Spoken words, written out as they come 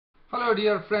Hello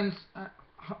dear friends,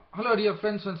 hello dear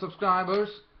friends and subscribers.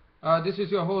 This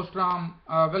is your host Ram,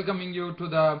 welcoming you to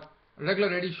the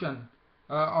regular edition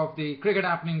of the Cricket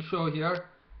Happening show here.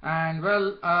 And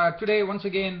well, today once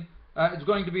again it's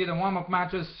going to be the warm-up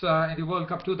matches in the World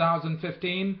Cup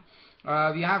 2015.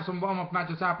 We have some warm-up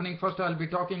matches happening. First I'll be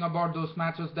talking about those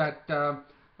matches that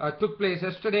took place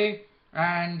yesterday.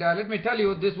 And let me tell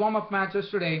you, this warm-up match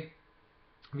yesterday,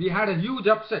 we had a huge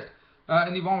upset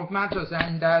in the warm-up matches,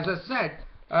 and as I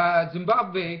said,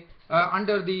 Zimbabwe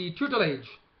under the tutelage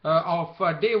of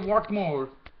Dave Watmore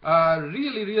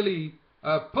really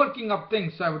perking up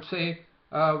things, I would say.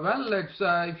 Well,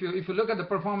 if you look at the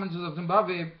performances of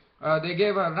Zimbabwe, they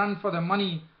gave a run for the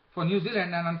money for New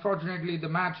Zealand, and unfortunately the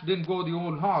match didn't go the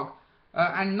whole hog.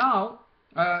 And now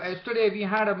yesterday we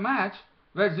had a match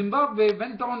where Zimbabwe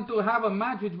went on to have a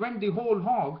match which went the whole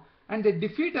hog, and they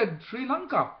defeated Sri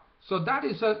Lanka. So that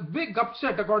is a big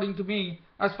upset according to me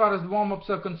as far as the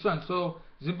warm-ups are concerned. So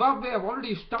Zimbabwe have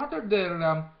already started their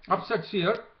upsets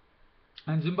here.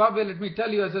 And Zimbabwe, let me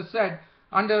tell you, as I said,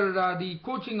 under the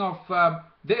coaching of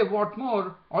Dave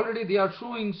Watmore, already they are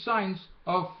showing signs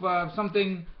of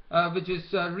something which is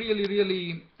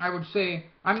really, I would say,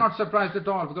 I'm not surprised at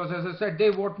all, because as I said,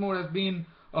 Dave Watmore has been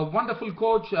a wonderful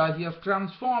coach. He has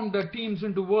transformed the teams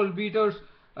into world beaters,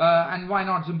 and why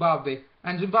not Zimbabwe?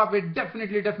 And Zimbabwe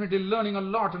definitely learning a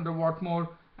lot under Watmore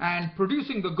and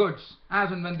producing the goods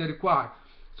as and when they require.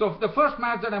 So the first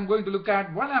match that I'm going to look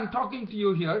at while I'm talking to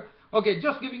you here, okay,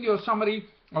 just giving you a summary.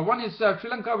 One is Sri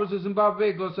Lanka versus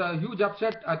Zimbabwe. It was a huge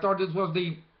upset. I thought this was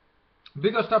the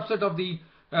biggest upset of the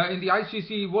in the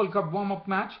ICC World Cup warm-up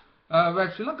match,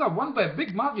 where Sri Lanka won by a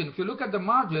big margin. If you look at the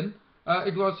margin,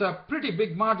 it was a pretty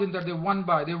big margin that they won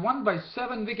by. They won by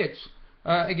 7 wickets.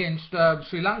 Against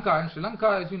Sri Lanka, and Sri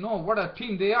Lanka, as you know, what a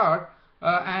team they are,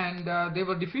 and they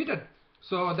were defeated.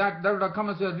 So that would have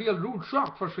come as a real rude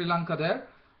shock for Sri Lanka there.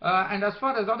 And as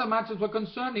far as other matches were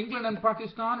concerned, England and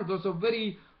Pakistan, it was a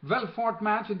very well fought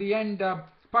match. In the end,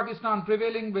 Pakistan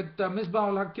prevailing with Misbah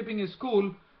ul Haq keeping his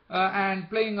cool and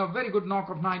playing a very good knock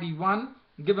of 91,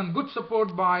 given good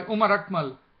support by Umar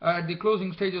Akmal at the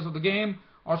closing stages of the game.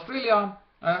 Australia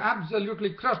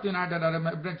absolutely crushed United at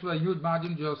a huge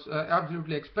margin, just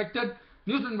absolutely expected.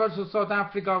 New Zealand versus South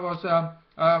Africa was a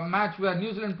match where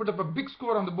New Zealand put up a big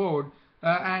score on the board,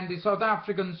 and the South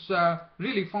Africans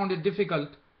really found it difficult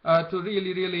to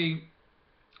really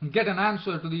get an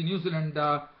answer to the New Zealand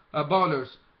bowlers.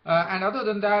 And other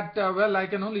than that, well, I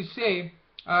can only say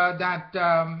that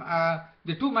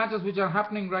the two matches which are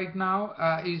happening right now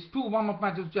is two warm-up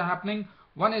matches which are happening.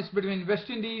 One is between West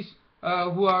Indies,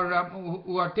 who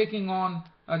are taking on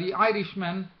the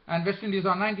Irishmen, and West Indies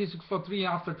are 96 for 3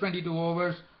 after 22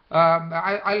 overs.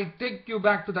 I'll take you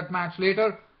back to that match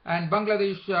later. And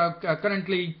Bangladesh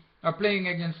currently playing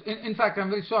against, in fact I'm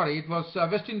very sorry, it was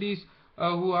West Indies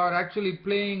who are actually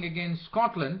playing against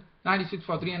Scotland, 96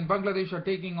 for 3, and Bangladesh are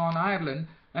taking on Ireland,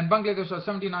 and Bangladesh are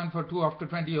 79 for 2 after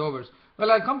 20 overs. Well,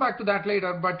 I'll come back to that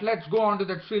later, but let's go on to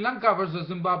that Sri Lanka versus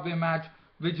Zimbabwe match,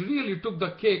 which really took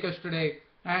the cake yesterday.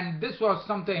 And this was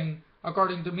something,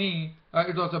 according to me,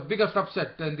 it was the biggest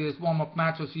upset in these warm-up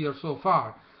matches here so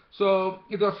far. So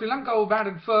it was Sri Lanka who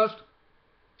batted first,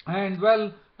 and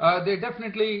well, they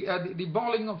definitely, the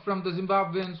bowling from the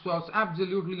Zimbabweans was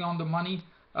absolutely on the money.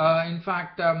 In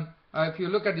fact, if you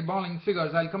look at the bowling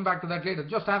figures, I'll come back to that later.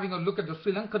 Just having a look at the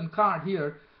Sri Lankan card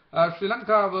here, Sri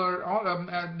Lanka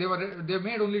they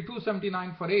made only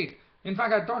 279 for 8. In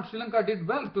fact, I thought Sri Lanka did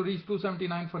well to reach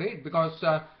 279 for 8, because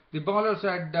the bowlers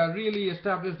had really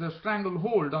established a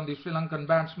stranglehold on the Sri Lankan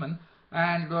batsmen,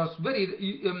 and it was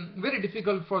very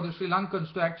difficult for the Sri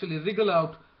Lankans to actually wriggle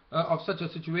out of such a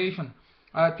situation.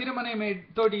 Thirumanne made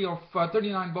 30 of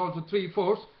 39 balls with 3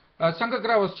 fours.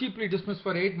 Sangakkara was cheaply dismissed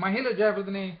for 8. Mahela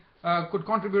Jayawardene could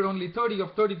contribute only 30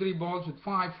 of 33 balls with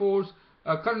 5 fours.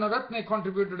 Karunaratne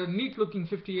contributed a neat-looking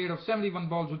 58 of 71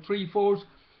 balls with 3 fours.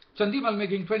 Chandimal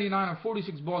making 29 of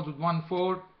 46 balls with 1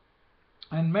 4.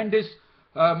 And Mendes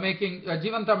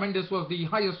Jivanta Mendes was the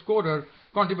highest scorer,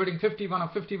 contributing 51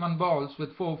 of 51 balls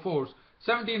with 4 fours.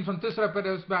 17 from Tisra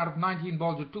Perez, bat of 19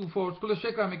 balls with 2 fours.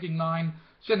 Kulashekara making 9.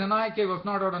 Senanayake was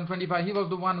not out on 25. He was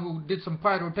the one who did some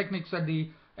pyrotechnics at the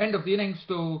end of the innings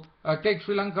to take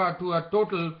Sri Lanka to a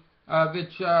total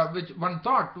which one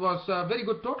thought was a very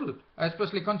good total,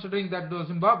 especially considering that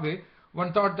Zimbabwe,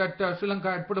 one thought that Sri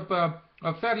Lanka had put up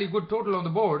a fairly good total on the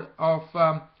board of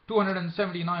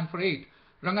 279 for 8.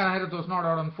 Ranganahirath was not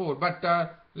out on 4. But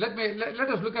let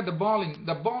us look at the bowling.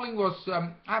 The bowling was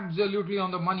absolutely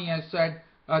on the money, as said.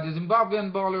 The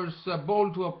Zimbabwean bowlers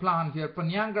bowled to a plan here.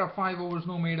 Panyangra 5 overs,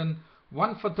 no maiden,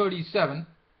 1 for 37.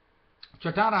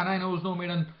 Chatara 9 overs, no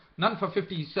maiden, none for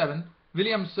 57.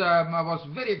 Williams was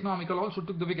very economical, also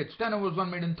took the wickets. 10 overs, 1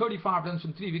 maiden, 35 runs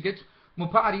and 3 wickets.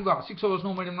 Mupariwa, 6 overs,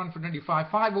 no maiden, 1 for 25.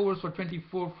 5 overs for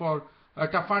 24 for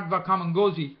Tafadva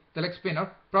Kamangozi, the leg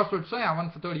spinner. Prosper Soya,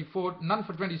 1 for 34. None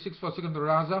for 26 for Sikandar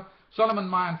Raza. Solomon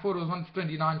Mayan, 4 overs, 1 for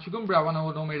 29. Chigumbra, 1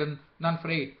 over, no maiden, none for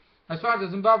 8. As far as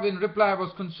the Zimbabwean reply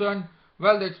was concerned,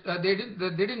 well, they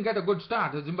didn't get a good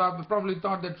start. The Zimbabwe probably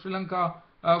thought that Sri Lanka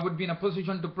would be in a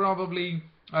position to probably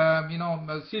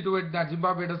see to it that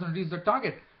Zimbabwe doesn't reach the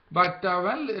target. But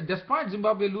well, despite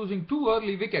Zimbabwe losing 2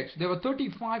 early wickets, they were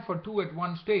 35 for 2 at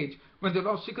one stage when they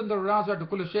lost Sikandar Raza to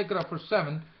Kulashekara for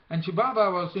 7, and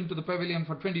Chibaba was into the pavilion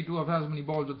for 22 of as many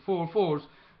balls with 4 fours.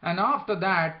 And after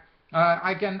that,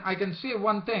 I can say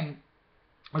one thing: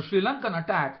 a Sri Lankan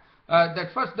attack. That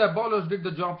first the bowlers did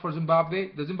the job for Zimbabwe,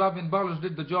 the Zimbabwean bowlers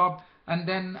did the job, and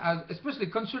then especially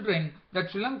considering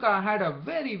that Sri Lanka had a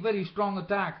very, very strong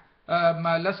attack.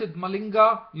 Lasith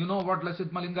Malinga, you know what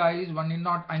Lasith Malinga is.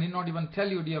 I need not even tell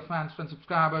you, dear fans and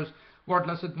subscribers, what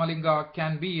Lasith Malinga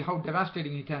can be, how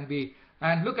devastating he can be.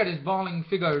 And look at his bowling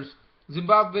figures.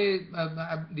 Zimbabwe,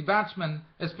 the batsmen,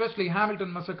 especially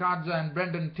Hamilton Masakadza and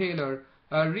Brendan Taylor,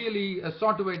 really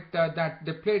saw to it that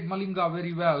they played Malinga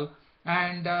very well.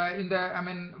 And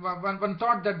one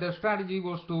thought that their strategy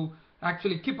was to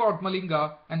actually keep out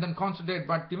Malinga and then concentrate,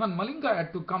 but even Malinga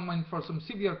had to come in for some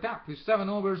severe tap. His 7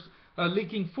 overs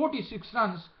leaking 46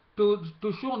 runs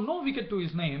to show no wicket to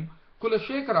his name.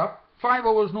 Kulashekara, 5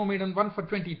 overs, no maiden, 1 for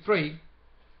 23.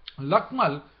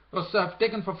 Lakmal was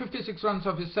taken for 56 runs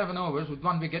of his 7 overs with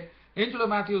 1 wicket. Angelo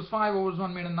Matthews, 5 overs,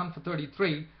 1 maiden, none for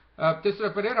 33.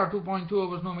 Tisra Pereira, 2.2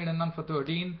 overs, no maiden, none for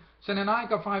 13.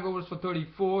 Senanaika, 5 overs for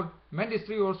 34. Mendes,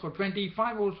 3 overs for 20.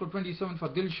 5 overs for 27 for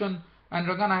Dilshan. And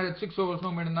Ragana had 6 overs,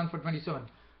 no maiden, none for 27.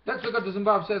 Let's look at the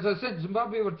Zimbabwe. As I said,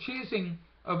 Zimbabwe were chasing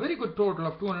a very good total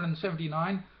of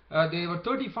 279. They were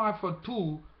 35 for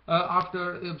 2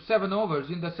 after 7 overs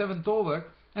in the 7th over.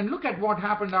 And look at what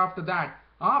happened after that.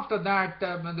 After that,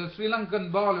 the Sri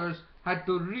Lankan bowlers had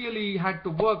to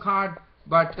work hard,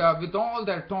 but with all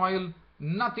their toil,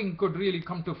 nothing could really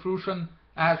come to fruition,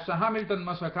 as Hamilton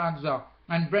Masakadza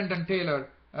and Brendan Taylor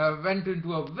went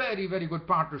into a very, very good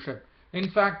partnership. In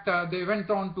fact, they went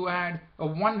on to add a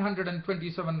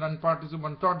 127-run partnership.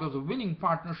 One thought was a winning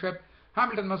partnership.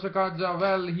 Hamilton Masakadza,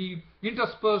 well, he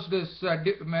interspersed this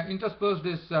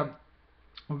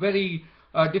very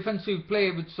defensive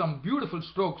play with some beautiful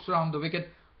strokes around the wicket.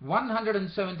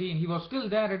 117, he was still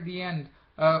there at the end,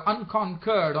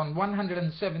 unconquered on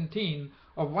 117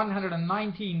 of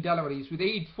 119 deliveries with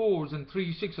 8 fours and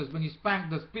 3 sixes when he spanked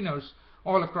the spinners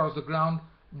all across the ground.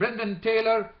 Brendan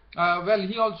Taylor, well,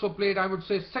 he also played, I would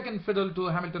say, second fiddle to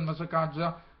Hamilton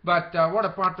Masakadza, but what a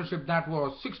partnership that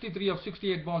was. 63 of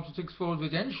 68 balls with 6 fours,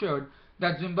 which ensured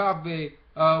that Zimbabwe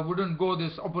wouldn't go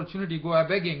this opportunity, go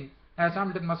a-begging, as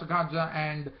Hamilton Masakadza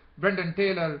and Brendan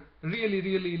Taylor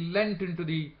really lent into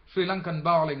the Sri Lankan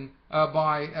bowling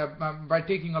by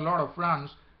taking a lot of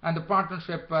runs, and the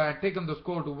partnership had taken the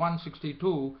score to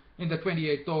 162 in the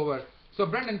 28th over. So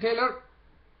Brendan Taylor,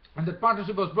 and the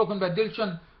partnership was broken by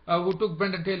Dilshan, who took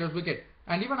Brendan Taylor's wicket.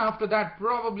 And even after that,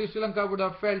 probably Sri Lanka would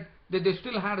have felt that they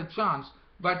still had a chance,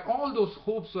 but all those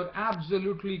hopes were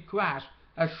absolutely quashed,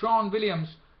 as Sean Williams,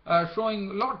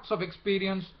 showing lots of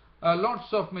experience,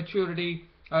 lots of maturity,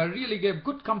 really gave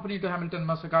good company to Hamilton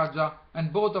Masakadza,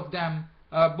 and both of them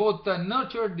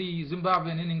nurtured the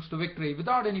Zimbabwean innings to victory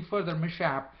without any further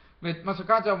mishap, with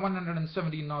Masakadza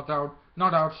 117 not out,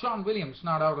 Sean Williams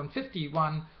not out on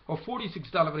 51 of 46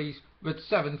 deliveries with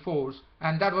 7 fours,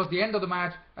 and that was the end of the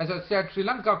match. As I said,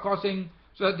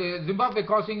 the Zimbabwe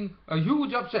causing a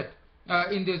huge upset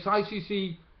in this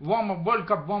ICC World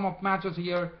Cup warm-up matches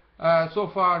here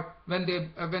so far, when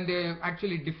they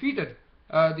actually defeated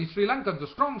the Sri Lankans, the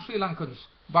strong Sri Lankans,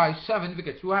 by 7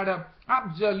 wickets, who had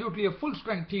absolutely a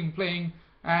full-strength team playing.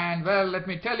 And well, let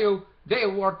me tell you, Dave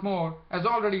Watmore has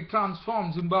already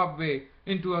transformed Zimbabwe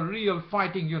into a real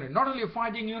fighting unit. Not only a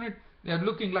fighting unit, they are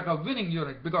looking like a winning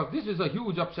unit, because this is a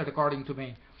huge upset according to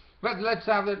me. Well, let's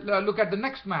have a look at the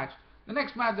next match. The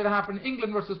next match that happened,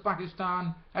 England versus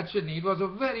Pakistan at Sydney. It was a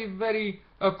very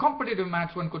competitive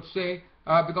match, one could say,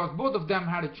 because both of them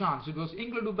had a chance. It was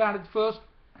England who batted first,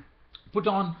 put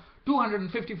on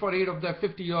 250 for 8 of their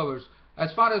 50 overs.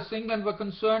 As far as England were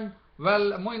concerned,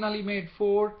 well, Moeen Ali made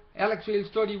 4, Alex Hales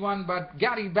 31, but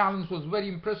Gary Ballance was very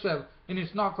impressive in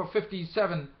his knock of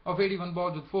 57 of 81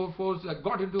 balls with 4 fours.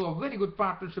 Got into a very good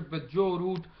partnership with Joe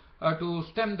Root to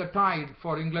stem the tide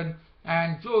for England.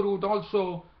 And Joe Root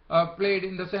also played,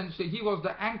 in the sense he was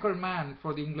the anchor man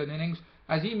for the England innings,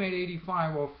 as he made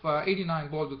 85 of 89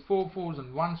 balls with 4 fours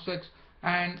and 1 6.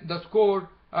 And the score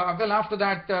Well, after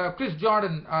that, Chris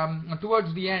Jordan,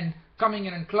 towards the end, coming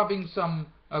in and clubbing some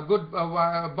good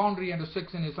boundary and a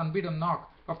 6 in his unbeaten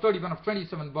knock of 31 of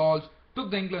 27 balls, took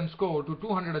the England score to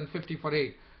 250 for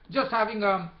 8. Just having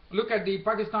a look at the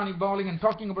Pakistani bowling and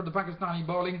talking about the Pakistani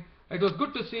bowling, it was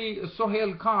good to see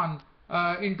Sohail Khan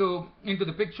into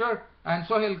the picture, and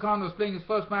Sohail Khan was playing his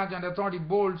first match, and I thought he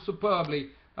bowled superbly.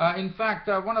 In fact,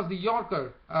 one of the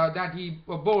Yorker that he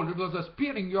bowled, it was a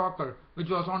spearing Yorker which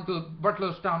was onto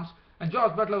Butler's stumps, and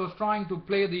George Butler was trying to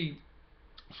play the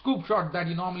scoop shot that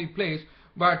he normally plays,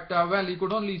 but well, he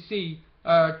could only see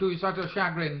to his utter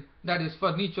chagrin that his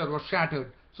furniture was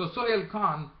shattered. So Sohail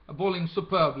Khan bowling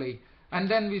superbly. And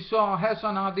then we saw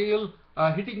Hassan Adil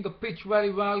hitting the pitch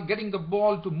very well, getting the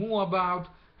ball to move about,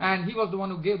 and he was the one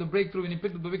who gave the breakthrough when he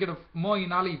picked up the wicket of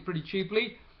Moeen Ali pretty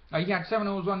cheaply. He had 7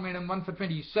 overs, 1 maiden, 1 for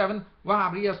 27.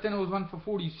 Wahab Riaz 10 overs, 1 for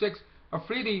 46.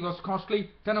 Afridi was costly,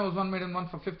 10 overs, 1 maiden, 1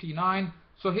 for 59.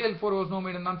 Sohail 4 overs, no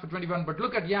maiden, 1 for 21. But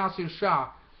look at Yasir Shah,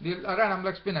 the right-arm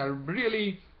leg spinner,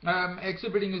 really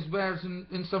exhibiting his wares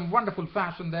in some wonderful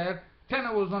fashion there. 10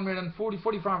 overs, 1 maiden,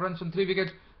 45 runs and 3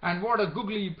 wickets. And what a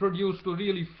googly he produced to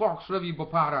really fox Ravi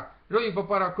Bopara. Ravi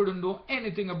Bopara couldn't do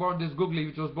anything about this googly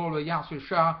which was bowled by Yasir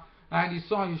Shah, and he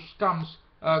saw his stumps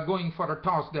going for a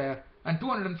toss there. And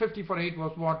 250 for 8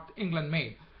 was what England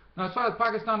made. Now, as far as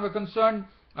Pakistan were concerned,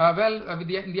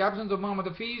 in the absence of Mohammad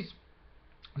Hafiz,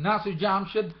 Nasir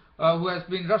Jamshid, who has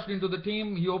been rushed into the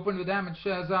team, he opened with Ahmed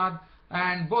Shahzad,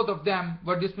 and both of them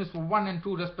were dismissed for 1 and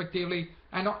 2 respectively.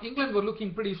 And England were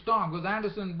looking pretty strong because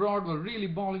Anderson and Broad were really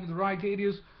bowling in the right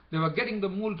areas. They were getting the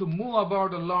mool to move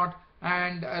about a lot,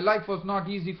 and life was not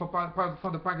easy for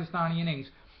the Pakistani innings.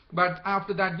 But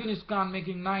after that, Yunus Khan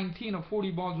making 19 of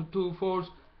 40 balls with 2 fours,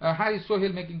 Harris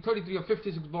Sohail making 33 of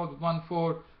 56 balls with 1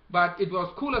 4. But it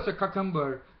was cool as a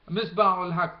cucumber, Misbah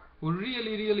ul Haq, who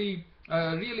really,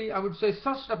 I would say,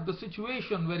 sussed up the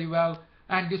situation very well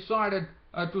and decided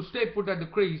to stay put at the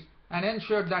crease and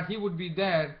ensured that he would be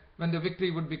there when the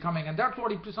victory would be coming. And that's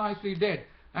what he precisely did.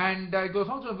 And it was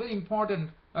also very important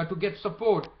to get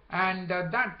support, and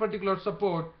that particular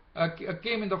support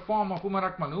came in the form of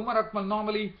Umar Akmal. Umar Akmal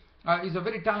normally is a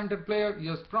very talented player. He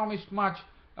has promised much,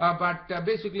 but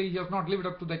basically he has not lived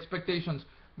up to the expectations.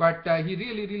 But he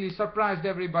really surprised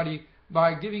everybody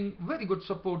by giving very good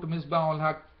support to Misbah ul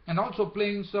Haq and also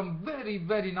playing some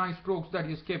very nice strokes that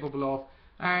he is capable of.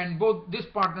 And both this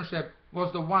partnership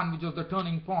was the one which was the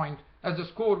turning point as the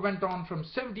score went on from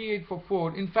 78 for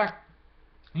 4. In fact,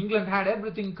 England had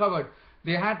everything covered.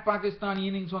 They had Pakistani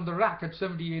innings on the rack at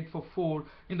 78 for 4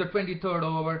 in the 23rd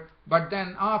over, but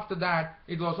then after that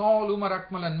it was all Umar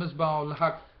Akmal and Misbah ul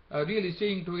Haq really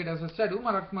seeing to it. As I said,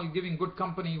 Umar Akmal giving good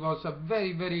company was a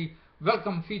very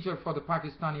welcome feature for the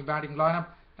Pakistani batting lineup,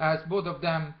 as both of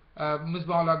them,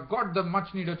 Misbah ul Haq got the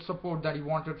much needed support that he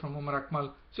wanted from Umar Akmal.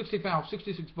 65 of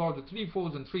 66 balls with 3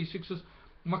 fours and 3 sixes.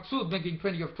 Maqsood making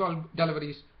 20 of 12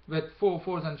 deliveries with 4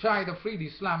 fours, and Shahid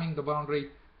Afridi slamming the boundary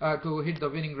to hit the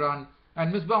winning run.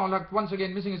 And Misbah ul Haq once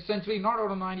again missing his century, not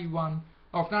out of 91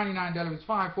 of 99 deliveries,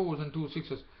 5 fours and 2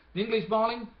 sixes. The English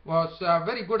bowling was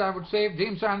very good, I would say.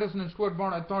 James Anderson and Stuart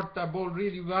Broad, I thought, bowled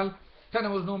really well. 10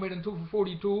 overs no maiden, 2 for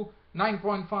 42.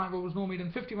 9.5 overs no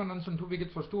maiden, 51 runs and 2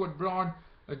 wickets for Stuart Broad.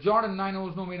 Jordan 9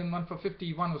 overs no maiden, 1 for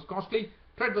 51 was costly.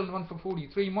 Treadwell 1 for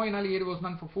 43. Moeen Ali 8 overs,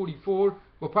 none for 44.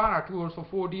 Bopara 2 overs for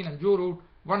 14, and Joe Root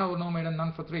 1 over no maiden,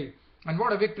 none for 3. And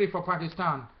what a victory for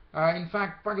Pakistan. In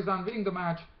fact, Pakistan winning the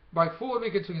match by 4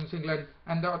 wickets against England,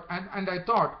 and I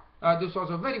thought this was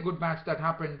a very good match that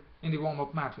happened in the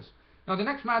warm-up matches. Now the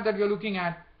next match that we are looking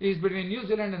at is between New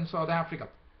Zealand and South Africa.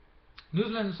 New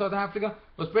Zealand and South Africa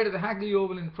was played at the Hagley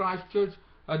Oval in Christchurch.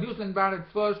 New Zealand batted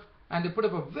first, and they put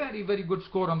up a very good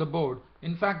score on the board.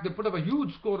 In fact, they put up a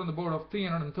huge score on the board of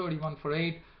 331 for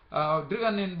 8,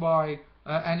 driven in by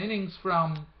an innings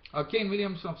from Kane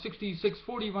Williamson of 66,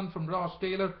 41 from Ross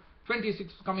Taylor,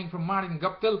 26 coming from Martin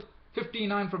Guptill,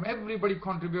 59 from everybody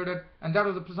contributed, and that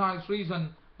was the precise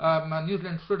reason New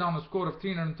Zealand stood on a score of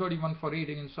 331 for 8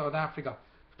 against South Africa.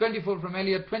 24 from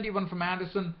Elliott, 21 from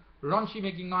Anderson, Ronchi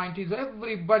making 90, so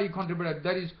everybody contributed.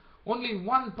 There is only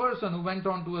one person who went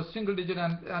on to a single digit,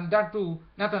 and that too,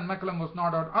 Nathan McCallum was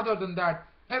not out. Other than that,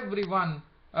 everyone,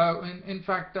 in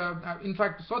fact,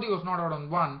 Sodhi was not out on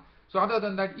 1. So other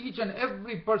than that, each and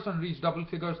every person reached double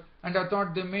figures, and I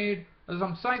thought they made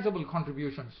some sizable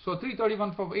contributions. So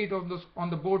 331 for 8 on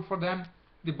the board for them.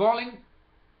 The bowling,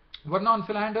 Vernon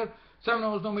Philander 7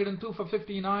 overs no maiden, 2 for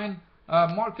 59.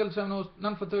 Markel 7 overs,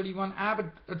 none for 31.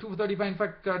 Abbott 2 for 35. In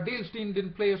fact, Dale Steyn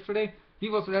didn't play yesterday. He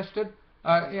was rested.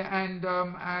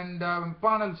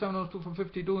 Parnell 7 overs, 2 for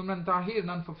 52. Imran Tahir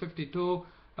none for 52.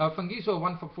 Fangiso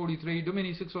 1 for 43,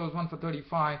 Dumini 6 overs 1 for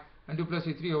 35, and Du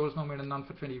Plessis 3 overs no maiden none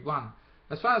for 21.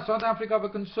 As far as South Africa were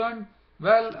concerned,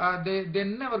 well, they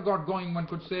never got going, one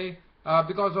could say,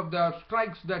 because of the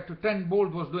strikes that Trent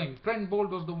Boult was doing. Trent Boult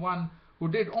was the one who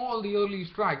did all the early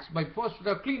strikes. By first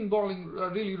clean bowling,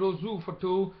 really Roseau for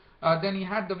 2. Then he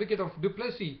had the wicket of Du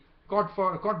Plessis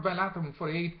caught by Latham for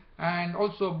 8, and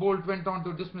also Boult went on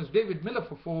to dismiss David Miller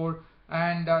for 4,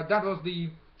 and that was the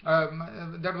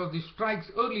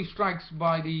early strikes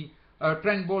by the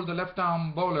Trent Boult, the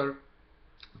left-arm bowler,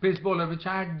 pace bowler, which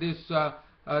had this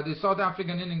the South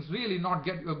African innings really not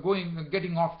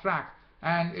getting off track,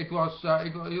 and it was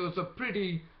a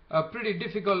pretty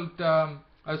difficult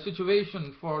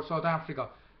situation for South Africa.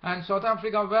 And South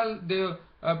Africa, well,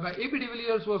 A.B. de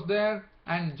Villiers was there,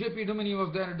 and J.P. Duminy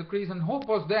was there at the crease, and hope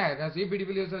was there, as A.B. de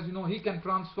Villiers, as you know, he can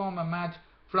transform a match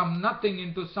from nothing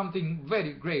into something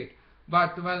very great.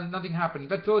 But, well, nothing happened.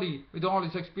 Vettori, with all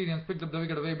his experience, picked up the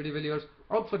wicket of A.B. de Villiers,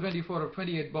 out for 24 of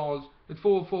 28 balls with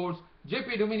 4 fours.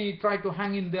 J.P. Duminy tried to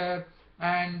hang in there,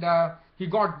 and he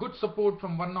got good support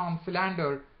from one-arm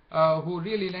Philander, who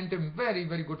really lent him very,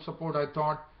 very good support, I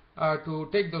thought, to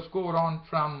take the score on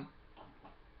from...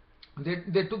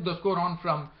 They took the score on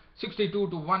from 62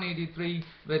 to 183,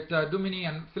 with Duminy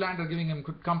and Philander giving him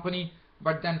good company.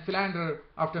 But then Philander,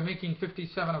 after making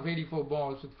 57 of 84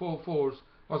 balls with 4 fours,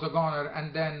 was a goner,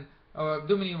 and then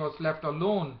Duminy was left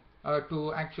alone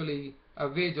to actually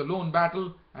wage a lone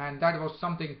battle, and that was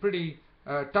something pretty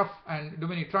tough. And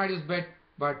Duminy tried his best,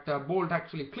 but Boult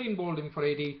actually clean bowled him for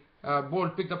 80.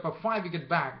 Boult picked up a 5-wicket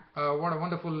bag. What a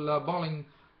wonderful bowling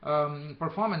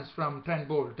performance from Trent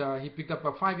Boult. He picked up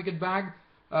a 5-wicket bag.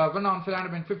 Vernon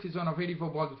Philander went 57 of 84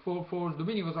 balls with 4 fours.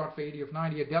 Duminy was out for 80 of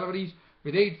 98 deliveries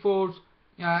with 8 fours,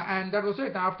 and that was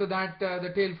it. After that,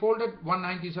 the tail folded,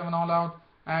 197 all out,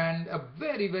 and a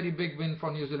very, very big win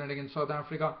for New Zealand against South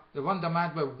Africa. They won the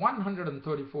match by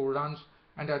 134 runs,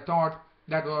 and I thought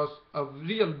that was a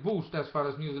real boost as far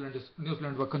as New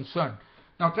Zealand were concerned.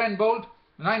 Now Trent Boult,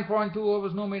 9.2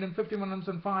 overs, no maiden, 51 runs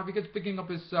and 5 wickets, picking up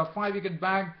his 5-wicket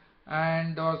bag,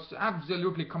 and was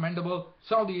absolutely commendable.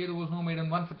 Saudi 8 overs, no maiden,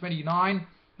 1 for 29.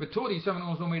 Vettori 7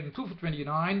 overs, no maiden, 2 for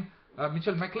 29.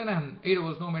 Mitchell McClenaghan 8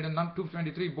 overs, no maiden, 2 for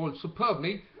 23, bowled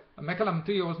superbly. McCallum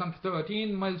 3 overs, none for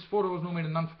 13. Mills 4 overs, no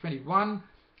maiden, none for 21.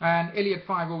 And Elliott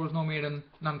 5 overs, no maiden,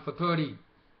 none for 30.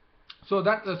 So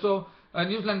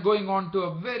New Zealand going on to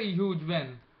a very huge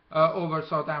win over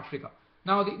South Africa.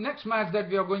 Now the next match that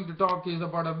we are going to talk is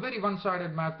about a very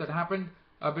one-sided match that happened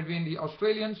between the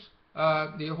Australians,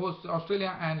 the hosts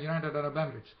Australia and United Arab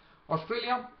Emirates.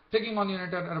 Australia taking on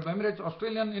United Arab Emirates.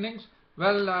 Australian innings,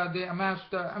 well, they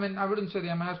amassed, I wouldn't say they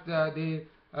amassed,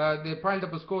 they piled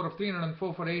up a score of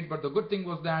 304 for 8, but the good thing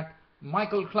was that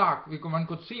Michael Clarke, one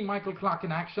could see Michael Clarke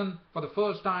in action for the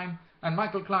first time, and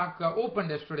Michael Clarke opened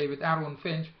yesterday with Aaron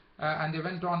Finch, and they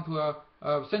went on to a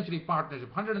century partnership.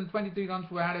 123 runs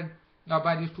were added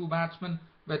by these two batsmen,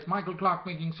 with Michael Clarke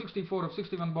making 64 of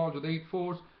 61 balls with 8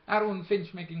 fours, Aaron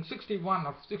Finch making 61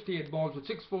 of 68 balls with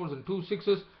 6 fours and 2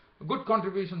 sixes. Good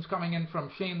contributions coming in from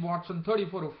Shane Watson,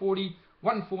 34 of 40,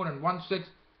 1 4 and 1 6.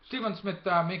 Stephen Smith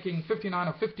making 59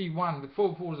 of 51 with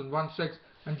 4 fours and 1 6.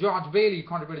 And George Bailey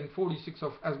contributing 46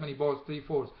 of as many balls, 3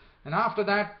 fours. And after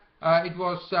that, it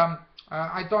was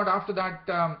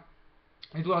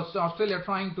Australia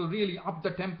trying to really up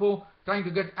the tempo, trying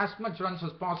to get as much runs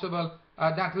as possible.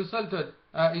 That resulted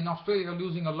in Australia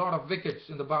losing a lot of wickets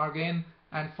in the bargain,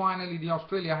 and finally the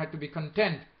Australia had to be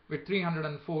content with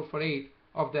 304 for 8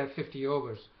 of their 50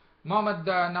 overs. Mohammad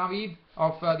Naveed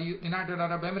of the United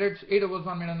Arab Emirates, 8 overs,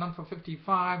 1 minute, none for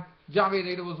 55. Javed,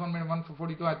 8 overs, 1 minute, 1 for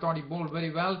 42. I thought he bowled very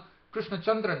well. Krishna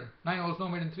Chandran, 9 overs, no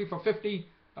maiden, 3 for 50.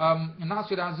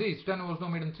 Nasir Aziz, 10 overs, no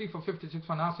maiden, 3 for 56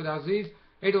 for Nasir Aziz.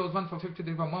 8 overs, 1 for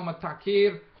 53 for Mohammad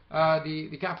Takir,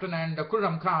 the captain, and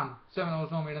Khurram Khan, 7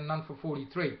 overs, no maiden, none for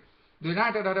 43. The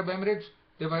United Arab Emirates,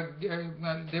 they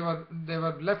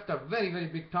were left a very, very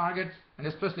big target, and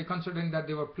especially considering that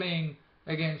they were playing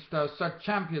against such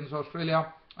champions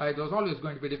Australia, it was always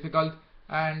going to be difficult.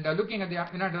 And looking at the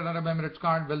United Arab Emirates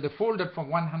card, well, they folded for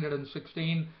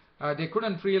 116. They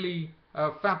couldn't really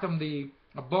fathom the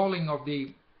bowling of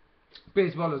the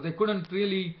pace bowlers. They couldn't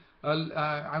really,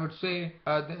 I would say,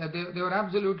 they were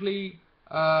absolutely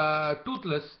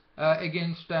toothless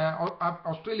against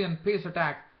Australian pace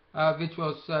attack, which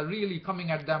was really coming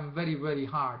at them very, very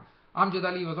hard. Amjad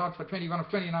Ali was out for 21 of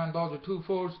 29 balls with 2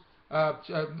 fours.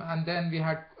 And then we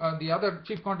had the other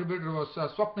chief contributor was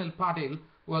Swapnil Patil,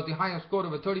 who was the highest scorer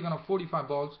with 31 of 45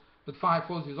 balls with 5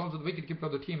 fours. He was also the wicketkeeper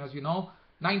of the team, as you know.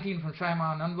 19 from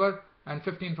Shaiman Anwar and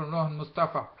 15 from Rohan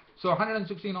Mustafa. So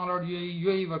 116 all out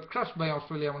UAE were crushed by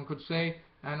Australia, one could say.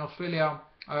 and Australia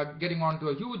getting on to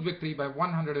a huge victory by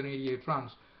 188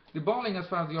 runs. The bowling, as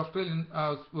far as the Australians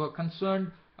were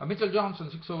concerned, Mitchell Johnson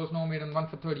 6 overs no maiden, 1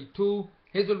 for 32.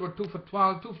 Hazelwood 2 for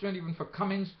 12, 2 for 21 for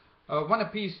Cummins, 1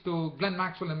 apiece to Glenn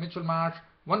Maxwell and Mitchell Marsh,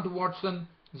 1 to Watson,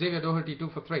 Xavier Doherty 2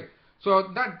 for 3.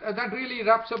 So that really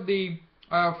wraps up the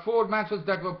 4 matches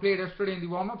that were played yesterday in the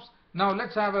warm-ups. Now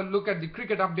let's have a look at the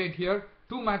cricket update here.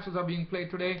 2 matches are being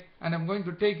played today, and I'm going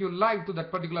to take you live to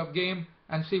that particular game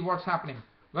and see what's happening.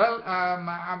 Well,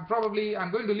 I'm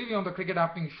going to leave you on the Cricket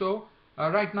Happening show.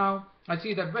 Right now, I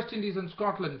see that West Indies and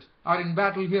Scotland are in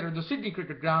battle here at the Sydney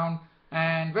Cricket Ground,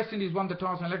 and West Indies won the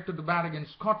toss and elected to bat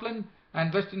against Scotland,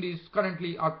 and West Indies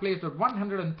currently are placed at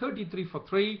 133 for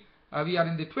 3. We are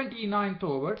in the 29th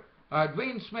over.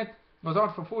 Dwayne Smith was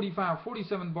out for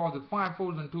 47 balls with 5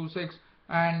 fours and 2 6,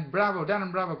 and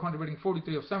Darren Bravo contributing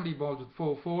 43 of 70 balls with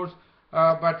 4 fours.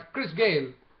 But Chris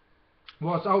Gale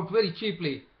was out very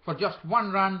cheaply for just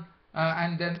 1 run,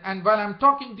 and while I'm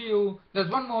talking to you, there's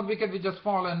one more wicket which has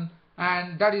fallen,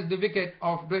 and that is the wicket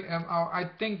of I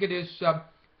think it's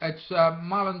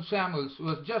Marlon Samuels, who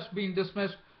has just been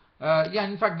dismissed.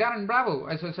 In fact, Darren Bravo,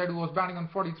 as I said, who was batting on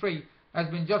 43, has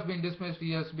just been dismissed.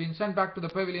 He has been sent back to the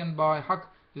pavilion by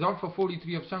Huck. He's out for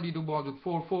 43 of 72 balls with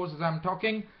 4 fours as I'm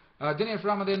talking. Dinesh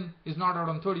Ramadan is not out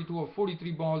on 32 of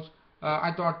 43 balls.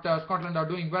 I thought Scotland are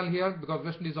doing well here because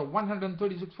West Indies are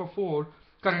 136 for 4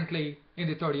 currently in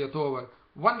the 30th over.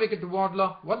 1 wicket to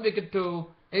Wadler, 1 wicket to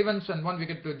Evans, and 1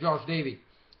 wicket to Josh Davey.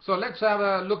 So let's have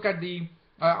a look at the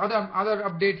other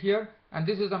update here, and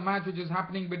this is a match which is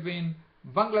happening between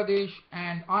Bangladesh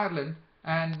and Ireland.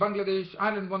 And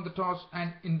Ireland won the toss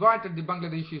and invited the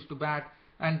Bangladeshis to bat,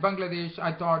 and Bangladesh,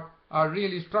 I thought, are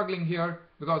really struggling here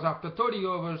because after 30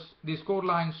 overs the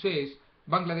scoreline says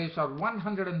Bangladesh are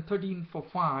 113 for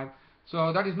 5.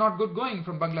 So that is not good going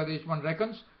from Bangladesh, one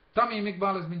reckons. Tamim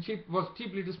Iqbal was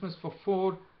cheaply dismissed for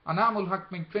 4. Anamul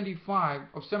Haq made 25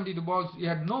 of 72 balls. He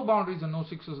had no boundaries and no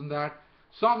sixes in that.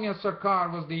 Soumya Sarkar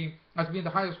has been the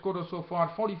highest scorer so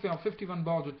far, 51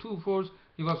 balls with 2 fours.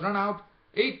 He was run out.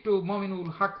 8 to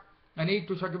Mominul Haq and 8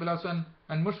 to Shakib Al Hasan,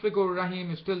 and Mushfiqur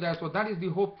Rahim is still there. So that is the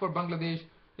hope for Bangladesh,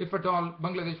 if at all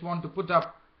Bangladesh want to put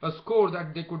up a score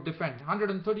that they could defend.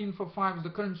 113 for 5 is the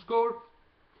current score.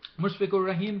 Mushfiqur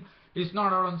Rahim is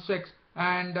not out on 6,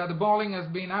 and the bowling has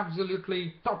been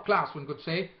absolutely top class, one could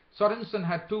say. Sorensen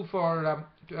had 2 for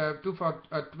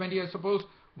 20, I suppose.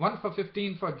 1 for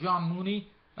 15 for John Mooney.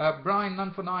 Brian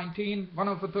none for 19.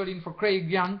 1 for 13 for Craig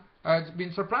Young. It's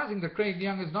been surprising that Craig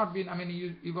Young has not been,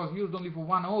 he was used only for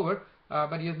 1 over,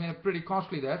 but he has been pretty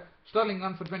costly there. Sterling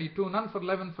none for 22, none for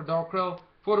 11 for Dockrell,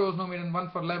 4 overs no maiden,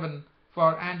 1 for 11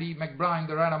 for Andy McBride,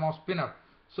 the Radamos spinner.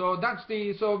 So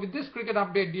so with this cricket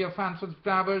update, dear fans,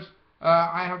 subscribers,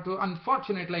 I have to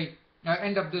unfortunately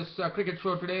end up this cricket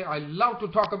show today. I love to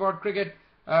talk about cricket.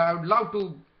 I would love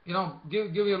to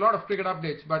give you a lot of cricket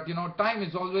updates, but time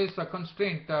is always a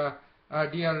constraint,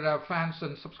 dear fans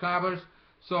and subscribers.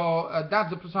 So that's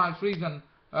the precise reason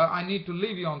I need to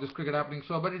leave you on this Cricket Happening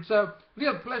show. But it's a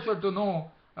real pleasure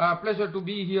to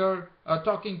be here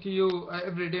talking to you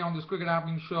every day on this Cricket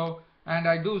Happening show. And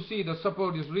I do see the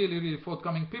support is really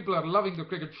forthcoming. People are loving the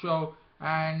cricket show,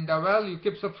 and well, you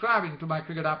keep subscribing to my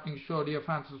Cricket Happening show, dear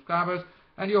fans and subscribers.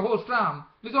 And your host Ram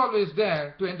is always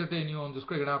there to entertain you on this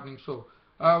Cricket Happening show.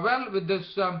 Well, with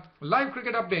this live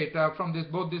cricket update from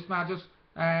both these matches,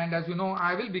 and as you know,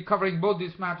 I will be covering both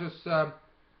these matches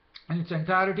in its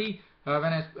entirety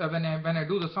when I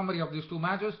do the summary of these 2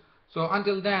 matches. So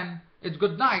until then, it's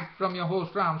good night from your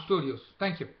host Ram Studios.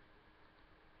 Thank you.